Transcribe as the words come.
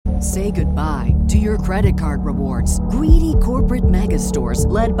Say goodbye to your credit card rewards. Greedy corporate mega stores,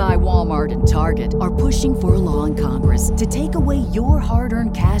 led by Walmart and Target, are pushing for a law in Congress to take away your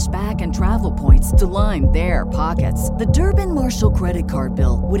hard-earned cash back and travel points to line their pockets. The Durbin-Marshall credit card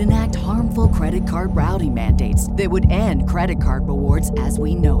bill would enact harmful credit card routing mandates that would end credit card rewards as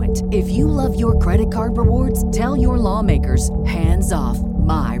we know it. If you love your credit card rewards, tell your lawmakers, hands off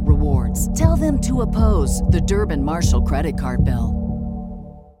my rewards. Tell them to oppose the Durbin-Marshall credit card bill.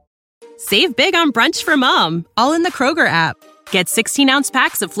 Save big on brunch for mom, all in the Kroger app. Get 16-ounce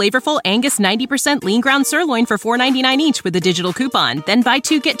packs of flavorful Angus 90% lean ground sirloin for $4.99 each with a digital coupon. Then buy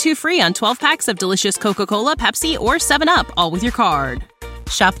 2, get 2 free on 12 packs of delicious Coca-Cola, Pepsi, or 7-Up, all with your card.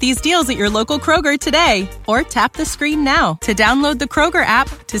 Shop these deals at your local Kroger today, or tap the screen now to download the Kroger app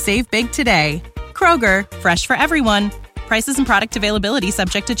to save big today. Kroger, fresh for everyone. Prices and product availability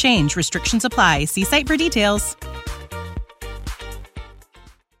subject to change. Restrictions apply. See site for details.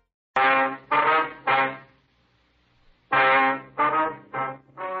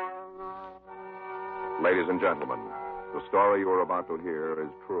 Ladies and gentlemen, the story you are about to hear is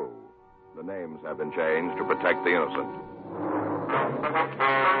true. The names have been changed to protect the innocent.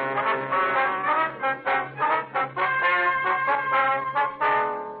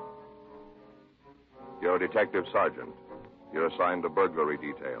 You're a detective sergeant. You're assigned to burglary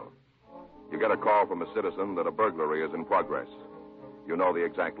detail. You get a call from a citizen that a burglary is in progress. You know the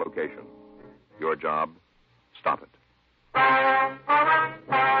exact location. Your job, stop it.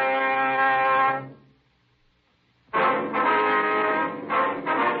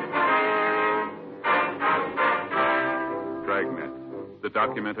 Dragnet, the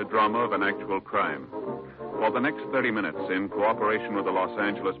documented drama of an actual crime. For the next 30 minutes, in cooperation with the Los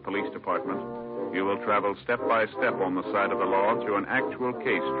Angeles Police Department, you will travel step by step on the side of the law through an actual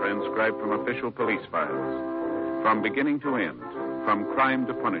case transcribed from official police files. From beginning to end, from crime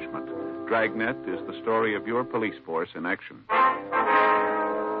to punishment, Dragnet is the story of your police force in action.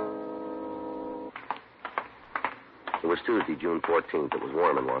 It was Tuesday, June 14th. It was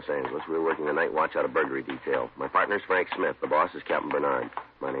warm in Los Angeles. We were working the night watch out of burglary detail. My partner's Frank Smith. The boss is Captain Bernard.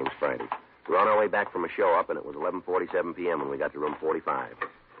 My name's Friday. We were on our way back from a show up, and it was 11:47 p.m. when we got to room 45,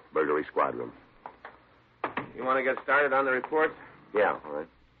 burglary squad room. You want to get started on the report? Yeah, all right.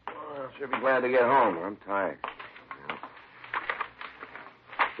 Well, I should be glad to get home. I'm tired. Yeah.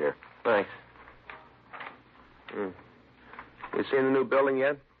 Here. Thanks. You seen the new building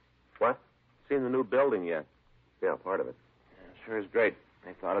yet? What? Seen the new building yet? Yeah, part of it. Yeah, sure is great.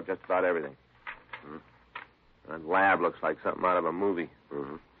 They thought of just about everything. That lab looks like something out of a movie.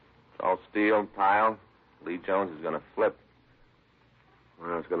 Mm-hmm. It's all steel, tile. Lee Jones is going to flip.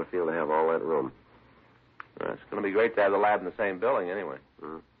 Well, it's going to feel to have all that room. It's going to be great to have the lab in the same building anyway.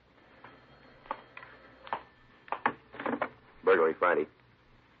 Mm-hmm. Burglary Friday.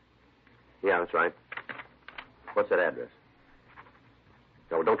 Yeah, that's right. What's that address?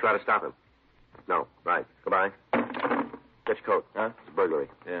 No, don't try to stop him. No, right. Goodbye. Get your coat. Huh? It's a burglary.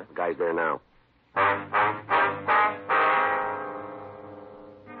 Yeah. The guy's there now.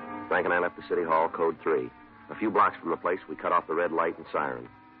 Frank and I left the city hall, code 3. A few blocks from the place, we cut off the red light and siren.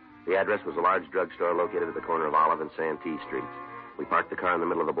 The address was a large drugstore located at the corner of Olive and Santee Streets. We parked the car in the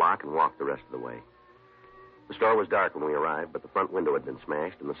middle of the block and walked the rest of the way. The store was dark when we arrived, but the front window had been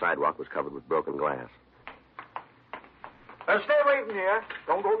smashed and the sidewalk was covered with broken glass. Stay waiting here.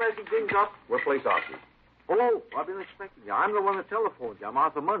 Don't go messing things up. We're police officers. Oh, I've been expecting you. I'm the one that telephoned you. I'm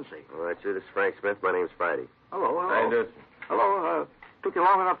Arthur Muncie. All right, sir. This is Frank Smith. My name's Friday. Hello. How you doing? Hello. Took you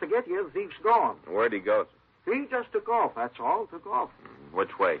long enough to get here. The thief's gone. Where'd he go? He just took off, that's all. Took off.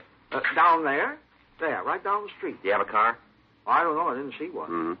 Which way? Down there. There, right down the street. Do you have a car? I don't know. I didn't see one.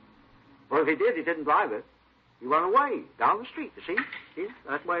 Mm-hmm. Well, if he did, he didn't drive it. He ran away down the street, you see? See?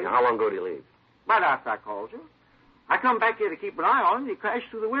 That way. Now, how long ago did he leave? Right after I called you. I come back here to keep an eye on him. He crashed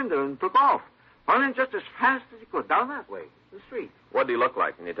through the window and took off. Running just as fast as he could down that way, the street. What did he look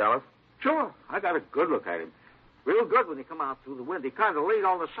like? Can you tell us? Sure. I got a good look at him. Real good when he come out through the window. He kind of laid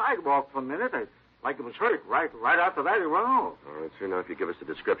on the sidewalk for a minute, like he was hurt. Right after that, he ran off. All right, sir. Now, if you give us a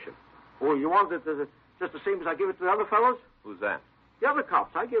description. Oh, you want it just the same as I give it to the other fellows? Who's that? The other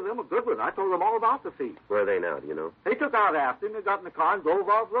cops. I give them a good one. I told them all about the thief. Where are they now? Do you know? They took out after him. They got in the car and drove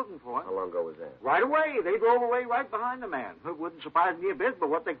off looking for him. How long ago was that? Right away. They drove away right behind the man. It wouldn't surprise me a bit, but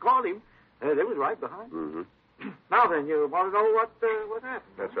what they caught him, they was right behind. Mm-hmm. Now then, you want to know what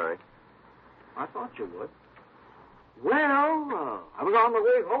happened? That's right. I thought you would. Well, I was on my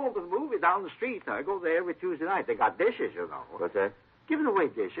way home to the movie down the street. I go there every Tuesday night. They got dishes, you know. What's that? Giving away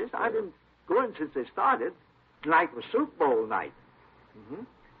dishes. I didn't go in since they started. Tonight was Soup Bowl night. Mm-hmm.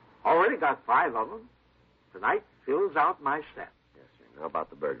 Already got 5 of them. Tonight fills out my set. Yes, sir. How about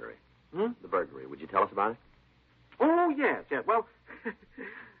the burglary? Hmm? The burglary. Would you tell us about it? Oh, yes. Well,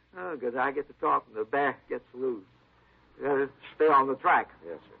 oh, good. I get to talk and the back gets loose. You gotta stay on the track.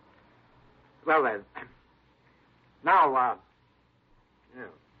 Yes, sir. Well, then. Now, yeah.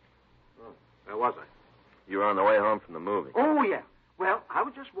 Oh, where was I? You were on the way home from the movie. Oh, yeah. Well, I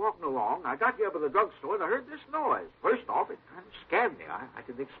was just walking along. I got here by the drugstore and I heard this noise. First off, it kind of scared me. I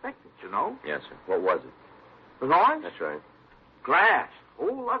didn't expect it, you know. Yes, sir. What was it? The noise? That's right. Glass. A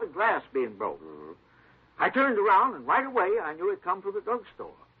whole lot of glass being broke. Mm-hmm. I turned around and right away I knew it come from the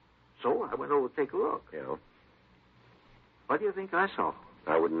drugstore. So I went over to take a look. Yeah. What do you think I saw?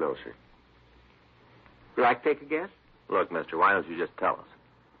 I wouldn't know, sir. Would you like to take a guess? Look, mister, why don't you just tell us?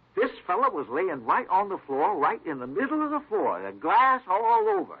 This fella was laying right on the floor, right in the middle of the floor. The glass all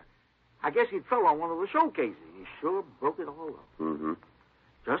over. I guess he'd fell on one of the showcases. He sure broke it all up. Mm-hmm.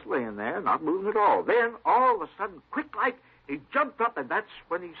 Just laying there, not moving at all. Then, all of a sudden, quick like, he jumped up, and that's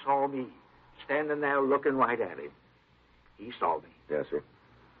when he saw me, standing there looking right at him. He saw me. Yes, sir.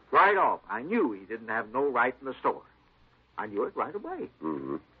 Right off. I knew he didn't have no right in the store. I knew it right away.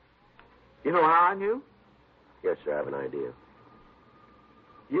 Mm-hmm. You know how I knew? Yes, sir, I have an idea.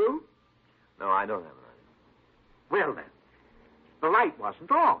 You? No, I don't have an idea. Well, then, the light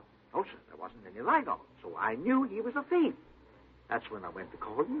wasn't on. No, sir, there wasn't any light on. So I knew he was a thief. That's when I went to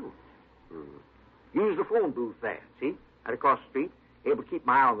call you. Mm-hmm. Use the phone booth there, see? Right across the street. Able to keep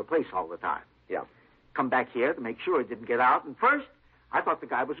my eye on the place all the time. Yeah. Come back here to make sure it didn't get out. And first, I thought the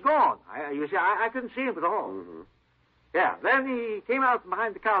guy was gone. You see, I couldn't see him at all. Mm-hmm. Yeah, then he came out from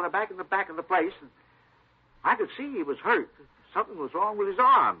behind the counter back in the back of the place, and I could see he was hurt. Something was wrong with his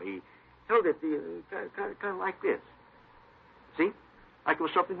arm. He held it kind of like this. See? Like there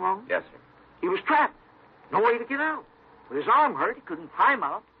was something wrong? Yes, sir. He was trapped. No way to get out. With his arm hurt, he couldn't climb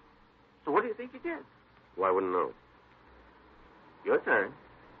out. So what do you think he did? Well, I wouldn't know. Your turn.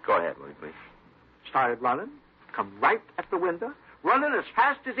 Go ahead, will you, please? Started running, come right at the window, running as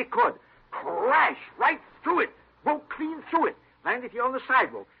fast as he could. Crash right through it. Broke clean through it. Landed here on the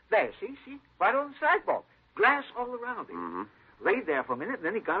sidewalk. There, see? Right on the sidewalk. Glass all around him. Mm-hmm. Laid there for a minute, and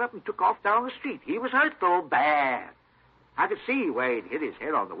then he got up and took off down the street. He was hurt, though, bad. I could see where he'd hit his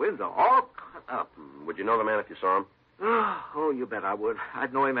head on the window, all cut up. Would you know the man if you saw him? Oh, you bet I would.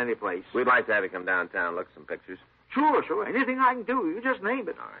 I'd know him any place. We'd like to have you come downtown, look at some pictures. Sure. Anything I can do, you just name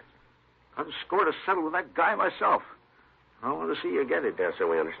it. All right. I'd have scored a settle with that guy myself. I want to see you get it. Yes, sir,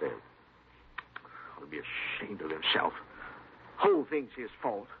 we understand. Ought to be ashamed of himself. Whole thing's his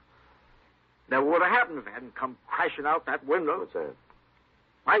fault. Never would have happened if it hadn't come crashing out that window. What's that?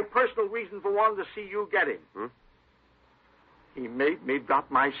 My personal reason for wanting to see you get him. Hmm? He made me drop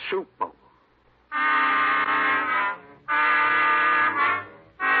my soup bowl.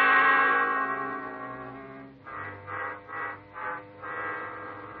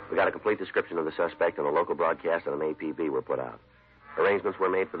 We got a complete description of the suspect, and a local broadcast and an APB were put out. Arrangements were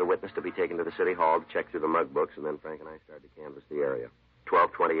made for the witness to be taken to the city hall to check through the mug books, and then Frank and I started to canvass the area.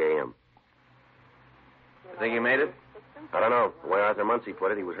 12:20 a.m. Think you made it? I don't know. The way Arthur Muncie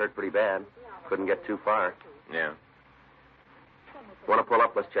put it, he was hurt pretty bad. Couldn't get too far. Yeah. Want to pull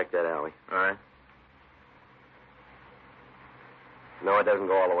up? Let's check that alley. All right. No, it doesn't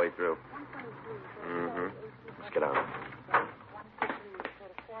go all the way through. Mm-hmm. Let's get on.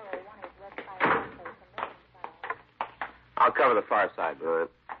 I'll cover the far side. All right.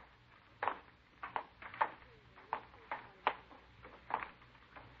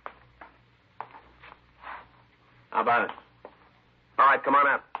 How about it? All right, come on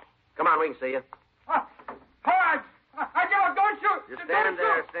up. Come on, we can see you. All right. I give up. Don't shoot. Just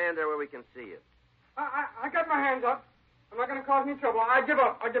Don't stand there where we can see you. I got my hands up. I'm not going to cause any trouble. I give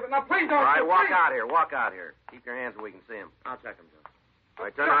up. Now, please don't All right, shoot. walk please. out here. Keep your hands where we can see him. I'll check him, Joe. All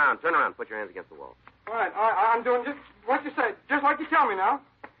right, turn around. Put your hands against the wall. All right. I'm doing just what you say. Just like you tell me now.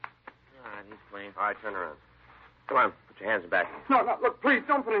 All right, he's clean. All right, turn around. Come on, put your hands back. No, look, please,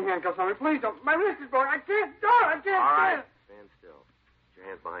 don't put any handcuffs on me. Please don't. My wrist is broken. I can't do it. I can't All right, do it. stand still. Put your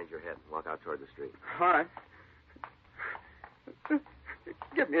hands behind your head and walk out toward the street. All right.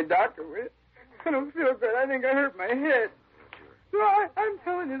 Get me a doctor, will you? I don't feel good. I think I hurt my head. No, I'm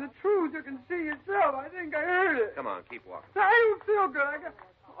telling you the truth. You can see yourself. I think I hurt it. Come on, keep walking. I don't feel good. I got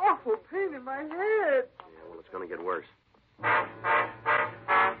awful pain in my head. Yeah, well, it's going to get worse.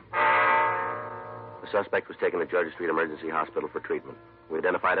 The suspect was taken to Georgia Street Emergency Hospital for treatment. We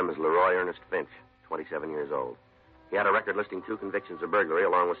identified him as Leroy Ernest Finch, 27 years old. He had a record listing 2 convictions of burglary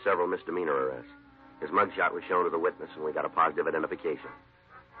along with several misdemeanor arrests. His mugshot was shown to the witness, and we got a positive identification.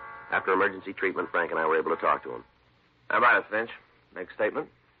 After emergency treatment, Frank and I were able to talk to him. How about it, Finch? Make a statement?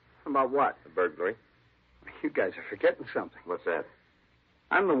 About what? The burglary. You guys are forgetting something. What's that?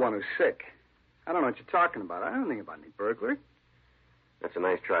 I'm the one who's sick. I don't know what you're talking about. I don't think about any burglary. That's a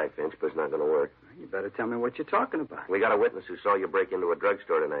nice try, Finch, but it's not going to work. You better tell me what you're talking about. We got a witness who saw you break into a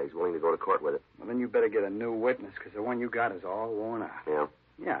drugstore tonight. He's willing to go to court with it. Well, then you better get a new witness, because the one you got is all worn out. Yeah?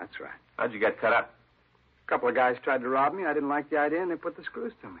 Yeah, that's right. How'd you get cut up? A couple of guys tried to rob me. I didn't like the idea, and they put the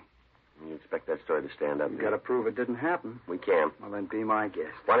screws to me. You expect that story to stand up? You got to prove it didn't happen. We can. Well, then be my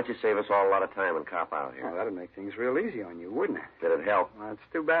guest. Why don't you save us all a lot of time and cop out here? Well, that'd make things real easy on you, wouldn't it? It'd help. Well, it's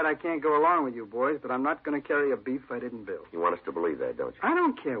too bad I can't go along with you boys, but I'm not going to carry a beef I didn't build. You want us to believe that, don't you? I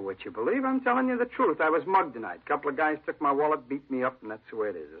don't care what you believe. I'm telling you the truth. I was mugged tonight. A couple of guys took my wallet, beat me up, and that's the way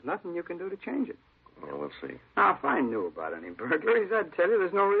it is. There's nothing you can do to change it. Yeah, we'll see. Now, if I knew about any burglaries, I'd tell you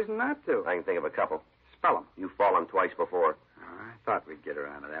there's no reason not to. I can think of a couple. Spell them. You've fallen twice before. I thought we'd get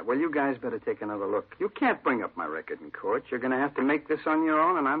around to that. Well, you guys better take another look. You can't bring up my record in court. You're going to have to make this on your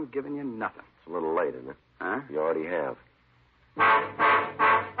own, and I'm giving you nothing. It's a little late, isn't it? Huh? You already have.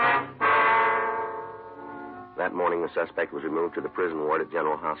 That morning, the suspect was removed to the prison ward at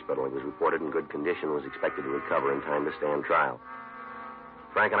General Hospital. He was reported in good condition and was expected to recover in time to stand trial.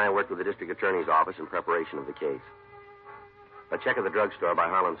 Frank and I worked with the district attorney's office in preparation of the case. A check of the drugstore by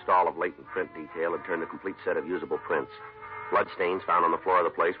Harlan Stahl of latent print detail had turned a complete set of usable prints. Bloodstains found on the floor of the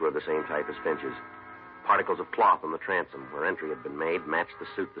place were of the same type as Finch's. Particles of cloth on the transom where entry had been made matched the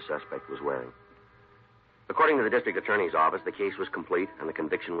suit the suspect was wearing. According to the district attorney's office, the case was complete and the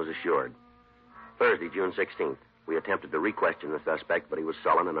conviction was assured. Thursday, June 16th, we attempted to re-question the suspect, but he was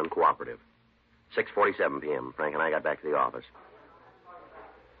sullen and uncooperative. 6:47 p.m., Frank and I got back to the office.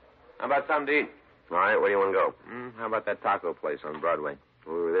 How about something to eat? All right, where do you want to go? How about that taco place on Broadway?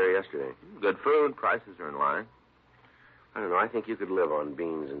 We were there yesterday. Good food. Prices are in line. I don't know. I think you could live on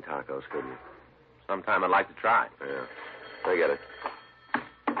beans and tacos, couldn't you? Sometime I'd like to try. Yeah. Forget it.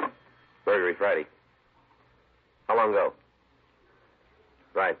 Burglary Friday. How long ago?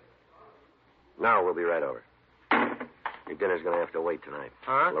 Right. Now we'll be right over. Your dinner's going to have to wait tonight.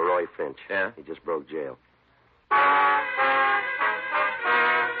 Huh? Leroy Finch. Yeah? He just broke jail.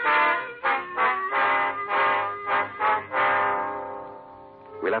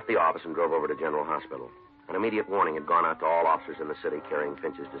 We left the office and drove over to General Hospital. An immediate warning had gone out to all officers in the city carrying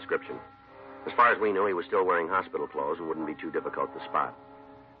Finch's description. As far as we knew, he was still wearing hospital clothes and wouldn't be too difficult to spot.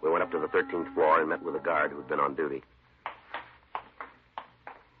 We went up to the 13th floor and met with a guard who'd been on duty.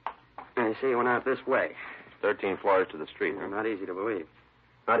 I see he went out this way. 13 floors to the street, huh? Not easy to believe.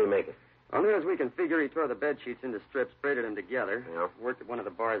 How do you make it? Well, near as we can figure, he tore the bed sheets into strips, braided them together, Yeah. worked at one of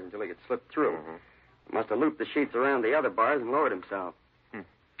the bars until he could slip through. Must have looped the sheets around the other bars and lowered himself.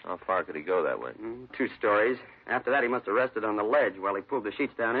 How far could he go that way? 2 stories. After that, he must have rested on the ledge while he pulled the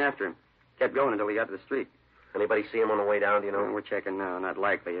sheets down after him. Kept going until he got to the street. Anybody see him on the way down, do you know? We're checking now. Not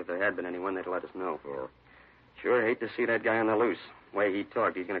likely. If there had been anyone, they'd let us know. Yeah. Sure hate to see that guy on the loose. The way he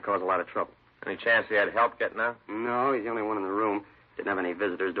talked, he's going to cause a lot of trouble. Any chance he had help getting out? No, he's the only one in the room. Didn't have any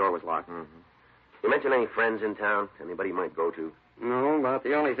visitors. Door was locked. You mention any friends in town? Anybody you might go to? No, about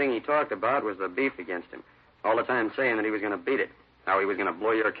the only thing he talked about was the beef against him. All the time saying that he was going to beat it. How he was going to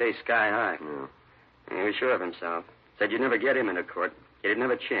blow your case sky high. Yeah. He was sure of himself. Said you'd never get him into court. He didn't have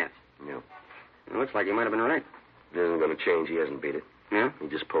a chance. Yeah. It looks like he might have been right. It isn't going to change. He hasn't beat it. Yeah? He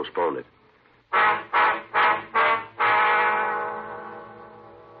just postponed it.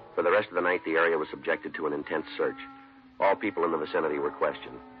 For the rest of the night, the area was subjected to an intense search. All people in the vicinity were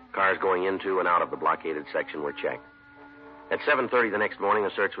questioned. Cars going into and out of the blockaded section were checked. At 7:30 the next morning,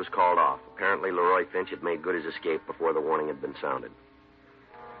 a search was called off. Apparently, Leroy Finch had made good his escape before the warning had been sounded.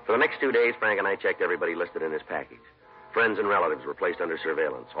 For the next 2 days, Frank and I checked everybody listed in his package. Friends and relatives were placed under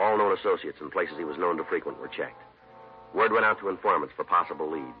surveillance. All known associates and places he was known to frequent were checked. Word went out to informants for possible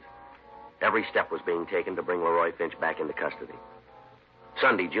leads. Every step was being taken to bring Leroy Finch back into custody.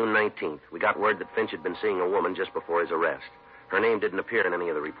 Sunday, June 19th, we got word that Finch had been seeing a woman just before his arrest. Her name didn't appear in any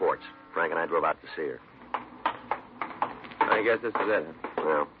of the reports. Frank and I drove out to see her. I guess this is it.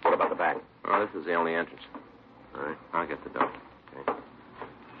 Well, what about the back? Oh, this is the only entrance. All right. I'll get the door. Okay.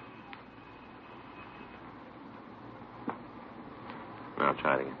 I'll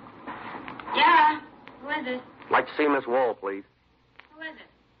try it again. Yeah. Who is it? Like to see Miss Wall, please. Who is it?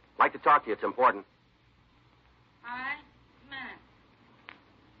 Like to talk to you. It's important. All right. Just a minute.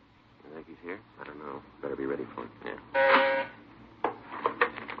 You think he's here? I don't know. Better be ready for him. Yeah.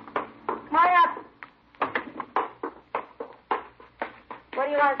 Come on up. What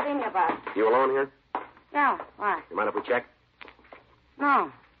do you want to see me about? You alone here? Yeah. Why? You mind if we check?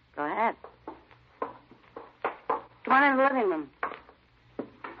 No. Go ahead. Come on in the living room.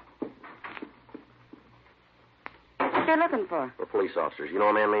 What you looking for? We're police officers. You know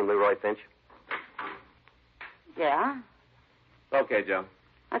a man named Leroy Finch? Yeah. Okay, Joe.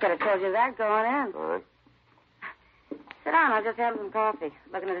 I could have told you that going in. All right. Sit down. I'll just have some coffee.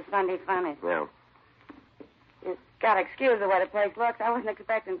 Looking at the Sunday funnies. Yeah. You gotta excuse the way the place looks. I wasn't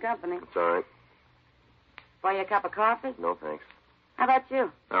expecting company. It's all right. Pour you a cup of coffee? No, thanks. How about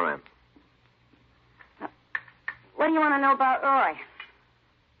you? All right. What do you want to know about Roy?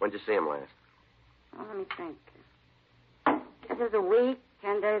 When'd you see him last? Oh, let me think. This is a week,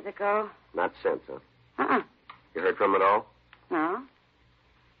 10 days ago. Not since, huh? Uh-uh. You heard from him at all? No.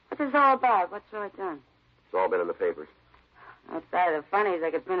 What's this all about? What's Roy done? It's all been in the papers. Outside of the funnies, they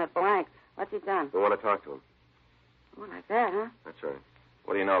could print it blank. What's he done? We want to talk to him. Oh, like that, huh? That's right.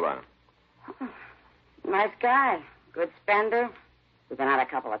 What do you know about him? Nice guy. Good spender. We've been out a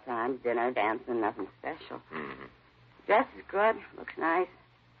couple of times. Dinner, dancing, nothing special. Mm-hmm. Dress is good. Looks nice.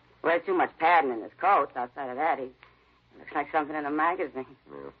 Wears too much padding in his coat. Outside of that, he looks like something in a magazine.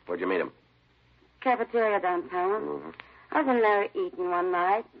 Yeah. Where'd you meet him? Cafeteria downtown. Mm-hmm. I was in there eating one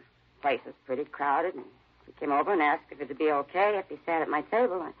night. Place was pretty crowded. And he came over and asked if it'd be okay if he sat at my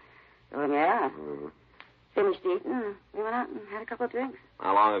table. I told him, yeah. Mm-hmm. Finished eating, and we went out and had a couple of drinks.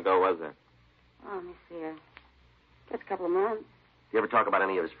 How long ago was that? Oh, let me see. Just a couple of months. You ever talk about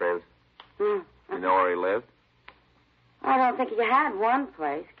any of his friends? You know where he lived? I don't think he had one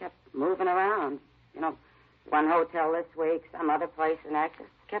place. Kept moving around. You know, one hotel this week, some other place the next. Just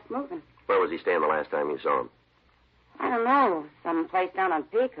kept moving. Where was he staying the last time you saw him? I don't know. Some place down on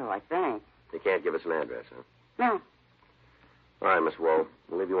Pico, I think. You can't give us an address, huh? No. All right, Miss Wool.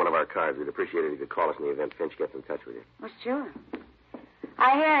 We'll leave you one of our cards. We'd appreciate it if you could call us in the event Finch gets in touch with you. Well, sure.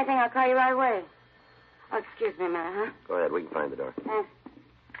 I hear anything, I'll call you right away. Oh, excuse me a minute, huh? Go ahead. We can find the door. Thanks.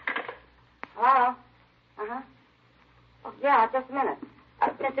 Hello? Uh-huh. Oh, yeah, just a minute.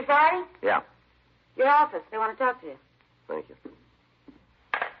 Mr. Friday? Yeah. Your office. They want to talk to you. Thank you.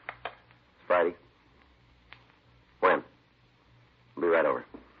 It's Friday. When? We'll be right over.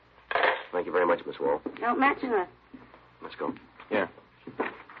 Thank you very much, Miss Wool. Don't mention it. Let's go. Yeah.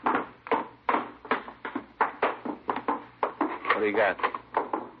 What do you got?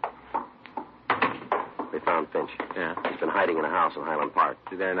 They found Finch. Yeah. He's been hiding in a house in Highland Park.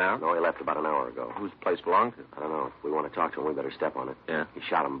 Is he there now? No, he left about an hour ago. Who's the place belong to? I don't know. If we want to talk to him, we better step on it. Yeah. He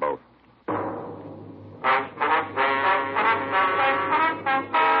shot them both.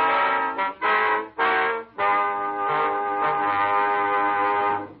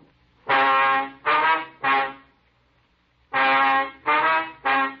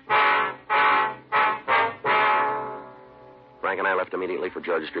 Immediately for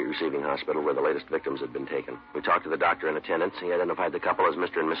Georgia Street Receiving Hospital, where the latest victims had been taken. We talked to the doctor in attendance. He identified the couple as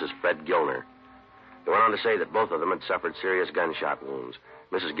Mr. and Mrs. Fred Gilner. He went on to say that both of them had suffered serious gunshot wounds.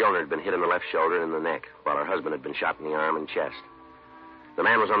 Mrs. Gilner had been hit in the left shoulder and in the neck, while her husband had been shot in the arm and chest. The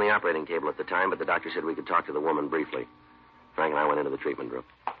man was on the operating table at the time, but the doctor said we could talk to the woman briefly. Frank and I went into the treatment room.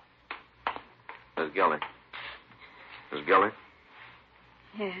 Miss Gilner. Miss Gilner?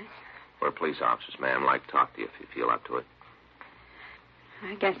 Yes, We're police officers, ma'am. I'd like to talk to you if you feel up to it.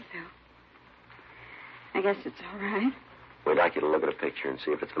 I guess so. I guess it's all right. We'd like you to look at a picture and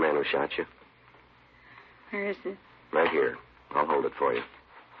see if it's the man who shot you. Where is it? Right here. I'll hold it for you.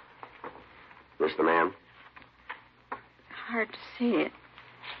 This the man? Hard to see it.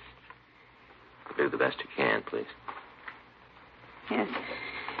 Do the best you can, please. Yes.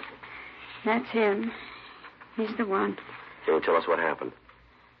 That's him. He's the one. Can you tell us what happened?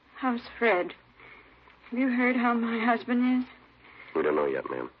 How's Fred? Have you heard how my husband is? We don't know yet,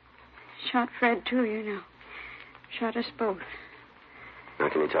 ma'am. Shot Fred, too, you know. Shot us both. Now,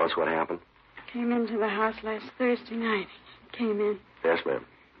 can you tell us what happened? Came into the house last Thursday night. Came in. Yes, ma'am.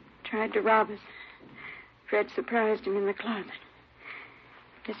 Tried to rob us. Fred surprised him in the closet.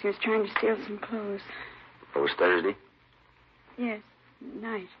 Guess he was trying to steal some clothes. It was Thursday? Yes,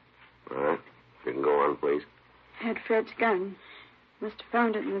 night. All right. You can go on, please. Had Fred's gun. Must have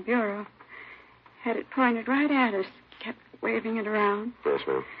found it in the bureau. Had it pointed right at us. Kept waving it around. Yes,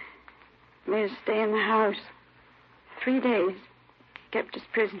 ma'am. Made us stay in the house. 3 days. Kept us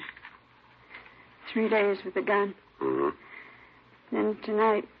prisoner. 3 days with the gun. Mm-hmm. Then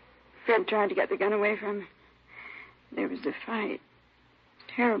tonight, Fred tried to get the gun away from me. There was a fight.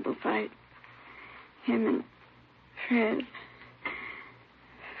 Terrible fight. Him and Fred.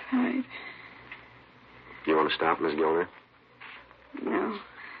 Fight. Do you want to stop, Miss Gilner? No,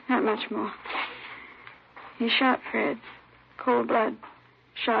 not much more. He shot Fred. Cold blood.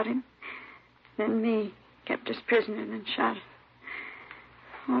 Shot him. Then me. Kept us prisoner, then shot him.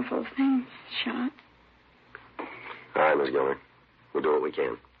 Awful thing. Shot. All right, Miss Gilner. We'll do what we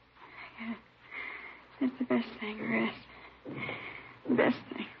can. Yeah. That's the best thing, rest. The best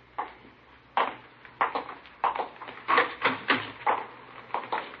thing.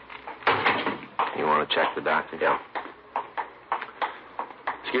 Want to check the doctor? Yeah.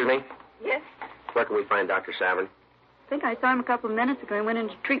 Excuse me? Yes? Where can we find Dr. Savern? I think I saw him a couple of minutes ago. He went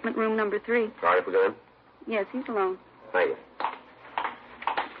into treatment room number 3. Sorry if we go in. Yes, he's alone. Thank you.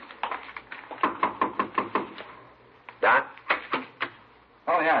 Doc?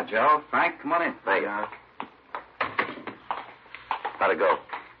 Oh, yeah, Joe. Frank, come on in. Thank you. How'd it go?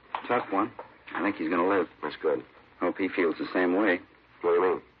 Tough one. I think he's going to live. That's good. Hope he feels the same way. What do you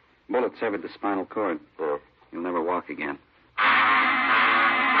mean? Bullet severed the spinal cord. Oh. He'll never walk again.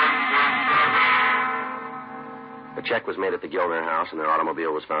 A check was made at the Gilner house, and their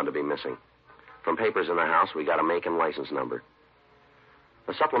automobile was found to be missing. From papers in the house, we got a make and license number.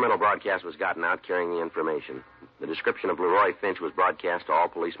 A supplemental broadcast was gotten out carrying the information. The description of Leroy Finch was broadcast to all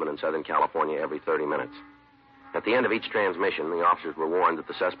policemen in Southern California every 30 minutes. At the end of each transmission, the officers were warned that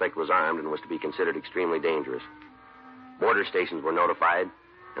the suspect was armed and was to be considered extremely dangerous. Border stations were notified,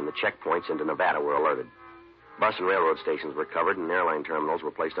 and the checkpoints into Nevada were alerted. Bus and railroad stations were covered, and airline terminals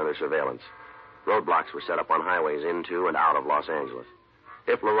were placed under surveillance. Roadblocks were set up on highways into and out of Los Angeles.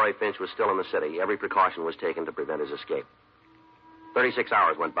 If Leroy Finch was still in the city, every precaution was taken to prevent his escape. 36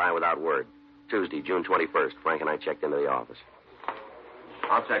 hours went by without word. Tuesday, June 21st, Frank and I checked into the office.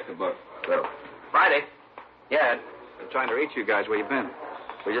 I'll check the book. Well, Friday. Yeah, Ed. Been trying to reach you guys. Where you been?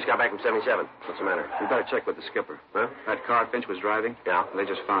 We just got back from 77. What's the matter? We better check with the skipper. Huh? That car Finch was driving? Yeah. They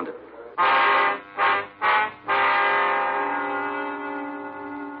just found it.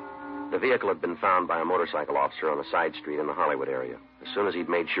 The vehicle had been found by a motorcycle officer on a side street in the Hollywood area. As soon as he'd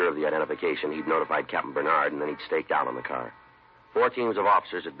made sure of the identification, he'd notified Captain Bernard, and then he'd staked out on the car. 4 teams of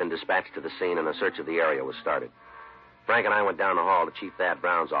officers had been dispatched to the scene, and a search of the area was started. Frank and I went down the hall to Chief Thad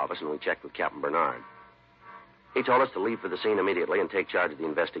Brown's office, and we checked with Captain Bernard. He told us to leave for the scene immediately and take charge of the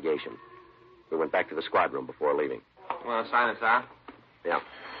investigation. We went back to the squad room before leaving. You want to sign us out? Yeah.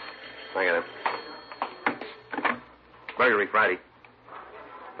 I got it. Burglary Friday.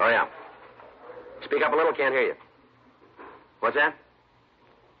 Oh, yeah. Speak up a little, can't hear you. What's that?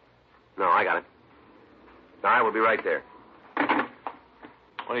 No, I got it. All right, we'll be right there.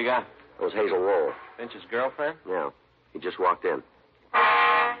 What do you got? It was Hazel Wool. Finch's girlfriend? Yeah. He just walked in.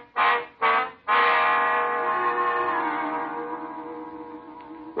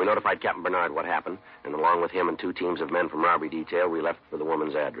 We notified Captain Bernard what happened, and along with him and 2 teams of men from robbery detail, we left for the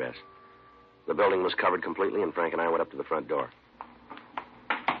woman's address. The building was covered completely, and Frank and I went up to the front door.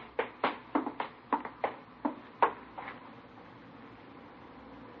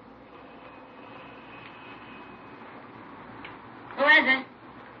 Who is it?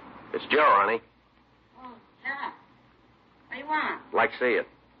 It's Joe, honey. Oh, yeah. What do you want? Like to see you.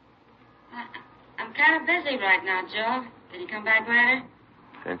 I'm kind of busy right now, Joe. Can you come back later?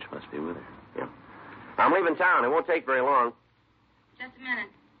 Finch must be with her. Yeah. I'm leaving town. It won't take very long. Just a minute.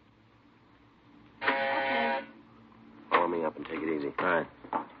 Follow me up and take it easy. All right.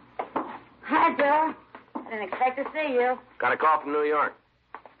 Hi, Joe. I didn't expect to see you. Got a call from New York.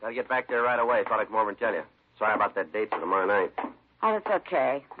 Got to get back there right away. Thought I'd come over and tell you. Sorry about that date for tomorrow night. Oh, it's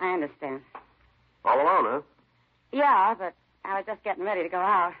okay. I understand. All alone, huh? Yeah, but I was just getting ready to go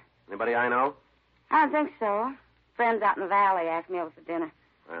out. Anybody I know? I don't think so. Friends out in the valley asked me over for dinner.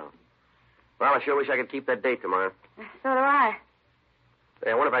 Well, I sure wish I could keep that date tomorrow. So do I.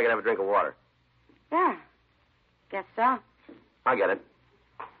 Hey, I wonder if I could have a drink of water. Yeah. Guess so. I'll get it.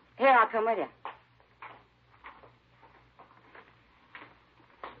 Here, I'll come with you.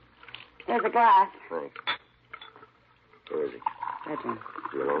 Here's a glass. Thanks. Where is he? Bedroom.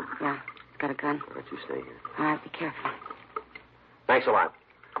 You alone? Yeah. He's got a gun. All right, you stay here. All right, be careful. Thanks a lot.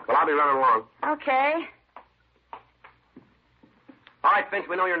 Well, I'll be running along. Okay. All right, Finch,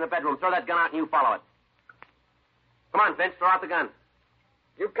 we know you're in the bedroom. Throw that gun out and you follow it. Come on, Finch, throw out the gun.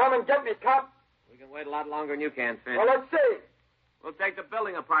 You come and get me, cop. We can wait a lot longer than you can, Finch. Well, let's see. We'll take the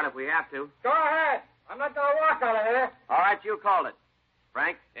building apart if we have to. Go ahead. I'm not going to walk out of here. All right, you called it.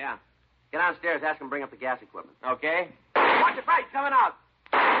 Frank? Yeah. Get downstairs. Ask him to bring up the gas equipment. Okay. Watch your fight. Coming out.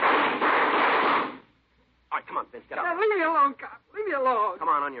 All right, come on, Finch, get up. Now, leave me alone, cop. Leave me alone. Come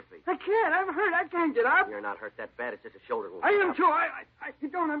on your feet. I can't. I'm hurt. I can't get up. You're not hurt that bad. It's just a shoulder wound. I am, too. You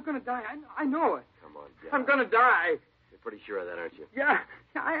don't. I'm going to die. I know it. Come on, get I'm up. going to die. You're pretty sure of that, aren't you? Yeah.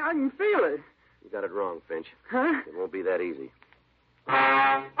 I can feel it. You got it wrong, Finch. Huh? It won't be that easy.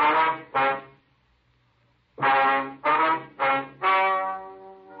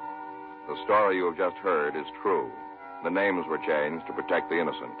 The story you have just heard is true. The names were changed to protect the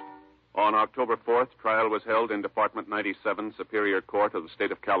innocent. On October 4th, trial was held in Department 97, Superior Court of the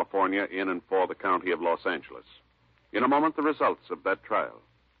State of California, in and for the County of Los Angeles. In a moment, the results of that trial.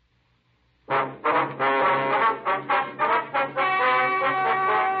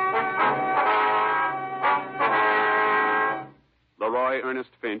 Roy Ernest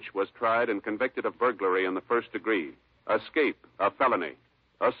Finch was tried and convicted of burglary in the first degree, escape, a felony,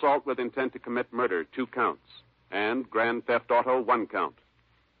 assault with intent to commit murder, 2 counts, and grand theft auto, 1 count.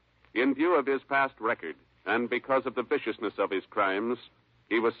 In view of his past record, and because of the viciousness of his crimes,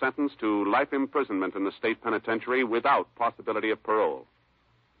 he was sentenced to life imprisonment in the state penitentiary without possibility of parole.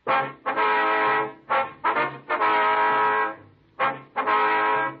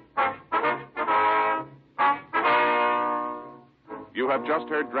 You have just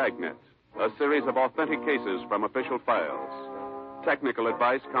heard Dragnet, a series of authentic cases from official files. Technical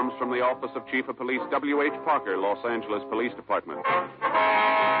advice comes from the Office of Chief of Police W.H. Parker, Los Angeles Police Department.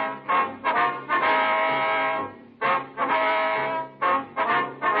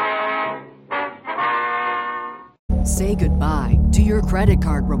 Say goodbye to your credit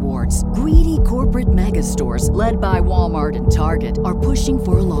card rewards. Greedy corporate mega stores, led by Walmart and Target, are pushing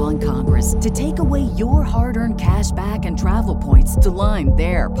for a law in Congress to take away your hard-earned cash back and travel points to line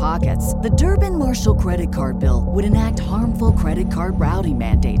their pockets. The Durbin-Marshall credit card bill would enact harmful credit card routing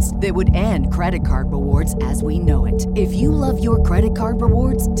mandates that would end credit card rewards as we know it. If you love your credit card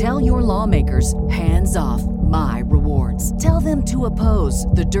rewards, tell your lawmakers, hands off my rewards. Tell them to oppose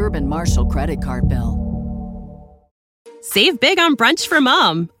the Durbin-Marshall credit card bill. Save big on brunch for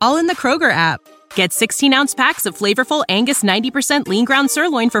mom, all in the Kroger app. Get 16-ounce packs of flavorful Angus 90% lean ground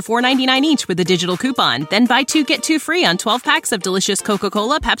sirloin for $4.99 each with a digital coupon. Then buy 2, get 2 free on 12 packs of delicious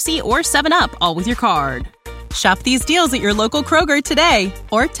Coca-Cola, Pepsi, or 7-Up, all with your card. Shop these deals at your local Kroger today,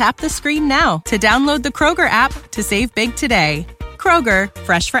 or tap the screen now to download the Kroger app to save big today. Kroger,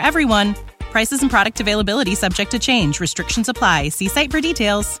 fresh for everyone. Prices and product availability subject to change. Restrictions apply. See site for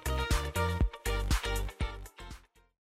details.